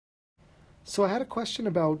So I had a question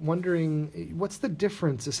about wondering what's the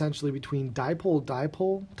difference essentially between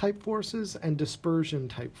dipole-dipole type forces and dispersion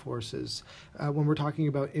type forces when we're talking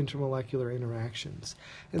about intermolecular interactions.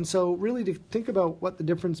 And so really to think about what the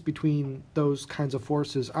difference between those kinds of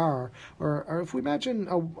forces are, or if we imagine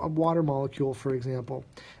a water molecule, for example,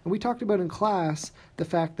 and we talked about in class the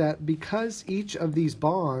fact that because each of these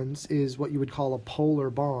bonds is what you would call a polar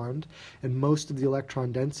bond, and most of the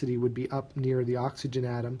electron density would be up near the oxygen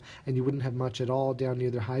atom, and you wouldn't have much at all down near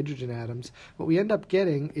the hydrogen atoms, what we end up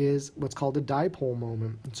getting is what's called a dipole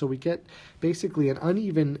moment. And so we get basically an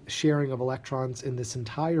uneven sharing of electrons in this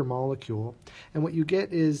entire molecule, and what you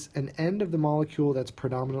get is an end of the molecule that's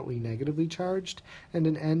predominantly negatively charged and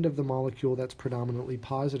an end of the molecule that's predominantly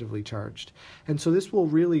positively charged. And so this will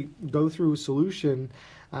really go through a solution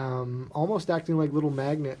almost acting like little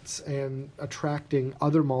magnets and attracting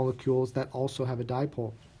other molecules that also have a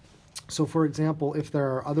dipole. So for example, if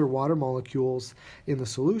there are other water molecules in the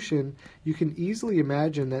solution, you can easily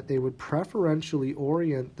imagine that they would preferentially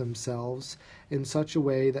orient themselves in such a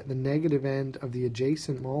way that the negative end of the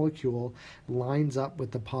adjacent molecule lines up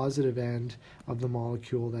with the positive end of the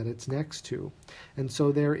molecule that it's next to. And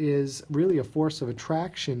so there is really a force of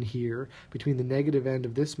attraction here between the negative end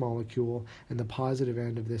of this molecule and the positive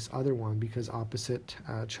end of this other one, because opposite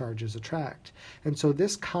charges attract. And so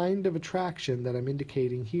this kind of attraction that I'm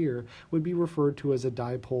indicating here would be referred to as a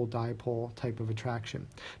dipole-dipole type of attraction.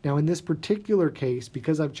 Now in this particular case,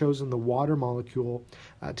 because I've chosen the water molecule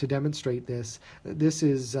to demonstrate this, this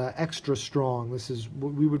is extra strong. This is,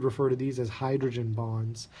 we would refer to these as hydrogen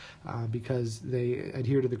bonds because they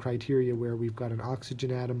adhere to the criteria where we've got an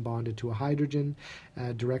oxygen atom bonded to a hydrogen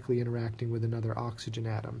directly interacting with another oxygen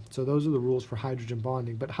atom. So those are the rules for hydrogen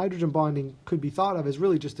bonding. But hydrogen bonding could be thought of as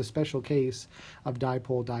really just a special case of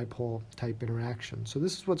dipole-dipole type interaction. So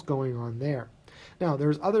this is what's going on there. Now,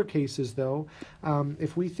 there's other cases, though.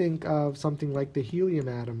 If we think of something like the helium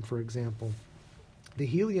atom, for example, the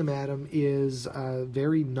helium atom is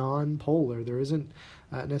very non-polar. There isn't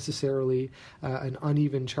necessarily an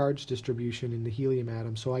uneven charge distribution in the helium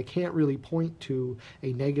atom, so I can't really point to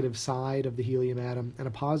a negative side of the helium atom and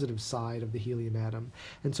a positive side of the helium atom.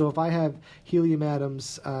 And so if I have helium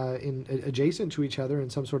atoms adjacent to each other in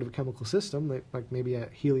some sort of a chemical system, like maybe a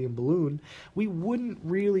helium balloon, we wouldn't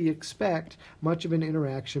really expect much of an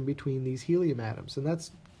interaction between these helium atoms. And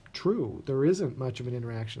that's true. There isn't much of an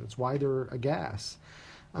interaction. It's why they're a gas.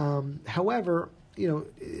 However,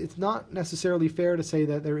 it's not necessarily fair to say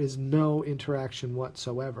that there is no interaction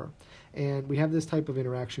whatsoever. And we have this type of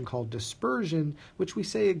interaction called dispersion, which we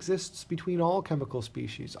say exists between all chemical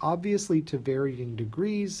species, obviously to varying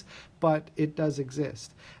degrees, but it does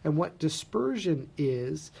exist. And what dispersion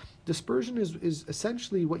is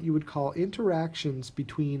essentially what you would call interactions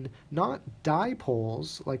between not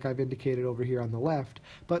dipoles, like I've indicated over here on the left,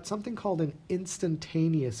 but something called an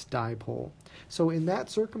instantaneous dipole. So in that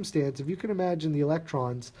circumstance, if you can imagine the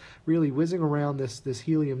electrons really whizzing around this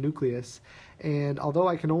helium nucleus, and although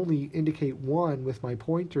I can only indicate one with my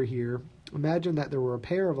pointer here, imagine that there were a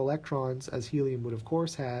pair of electrons, as helium would of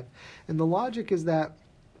course have, and the logic is that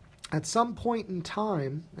at some point in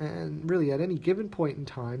time, and really at any given point in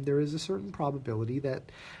time, there is a certain probability that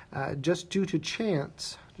just due to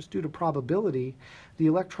chance, just due to probability, the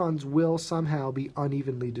electrons will somehow be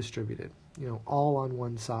unevenly distributed, all on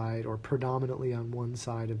one side or predominantly on one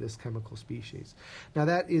side of this chemical species. Now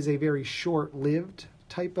that is a very short-lived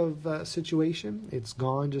type of situation. It's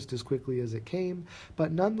gone just as quickly as it came,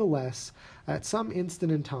 but nonetheless, at some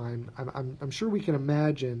instant in time, I'm sure we can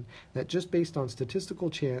imagine that just based on statistical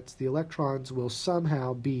chance, the electrons will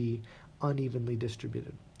somehow be unevenly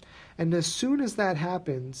distributed. And as soon as that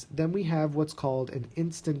happens, then we have what's called an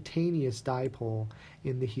instantaneous dipole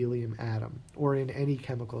in the helium atom, or in any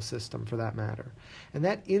chemical system for that matter. And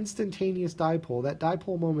that instantaneous dipole, that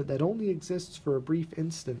dipole moment that only exists for a brief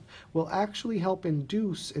instant, will actually help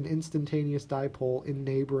induce an instantaneous dipole in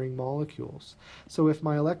neighboring molecules. So if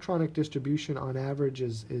my electronic distribution on average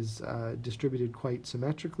is distributed quite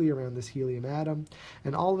symmetrically around this helium atom,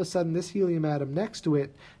 and all of a sudden this helium atom next to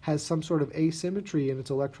it has some sort of asymmetry in its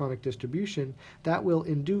electronic distribution, that will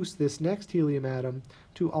induce this next helium atom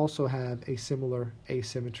to also have a similar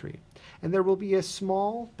asymmetry. And there will be a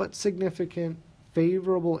small but significant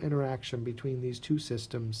favorable interaction between these two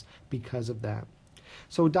systems because of that.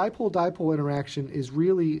 So dipole-dipole interaction is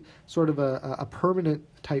really sort of a permanent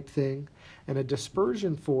type thing, and a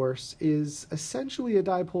dispersion force is essentially a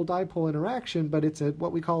dipole-dipole interaction, but it's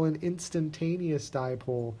what we call an instantaneous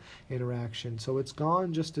dipole interaction. So it's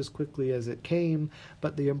gone just as quickly as it came,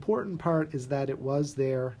 but the important part is that it was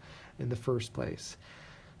there in the first place.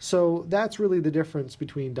 So that's really the difference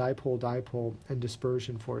between dipole-dipole and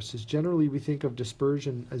dispersion forces. Generally, we think of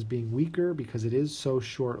dispersion as being weaker because it is so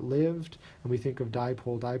short-lived, and we think of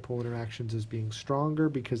dipole-dipole interactions as being stronger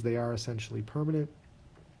because they are essentially permanent.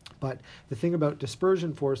 But the thing about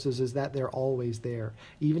dispersion forces is that they're always there.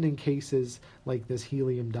 Even in cases like this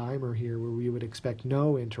helium dimer here, where we would expect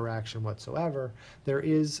no interaction whatsoever, there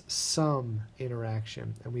is some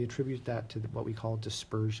interaction, and we attribute that to what we call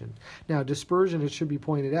dispersion. Now, dispersion, it should be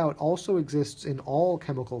pointed out, also exists in all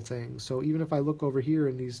chemical things. So even if I look over here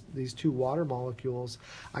in these two water molecules,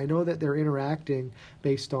 I know that they're interacting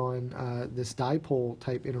based on this dipole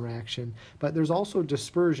type interaction, but there's also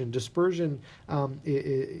dispersion. Dispersion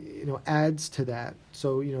adds to that.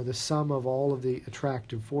 So the sum of all of the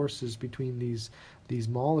attractive forces between these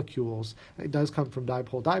molecules, it does come from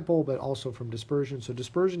dipole-dipole, but also from dispersion. So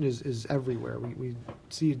dispersion is everywhere. We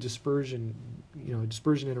see dispersion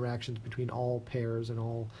interactions between all pairs and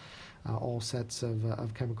all sets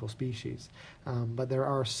of chemical species. But there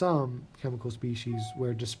are some chemical species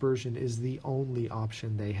where dispersion is the only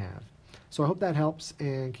option they have. So I hope that helps,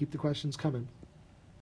 and keep the questions coming.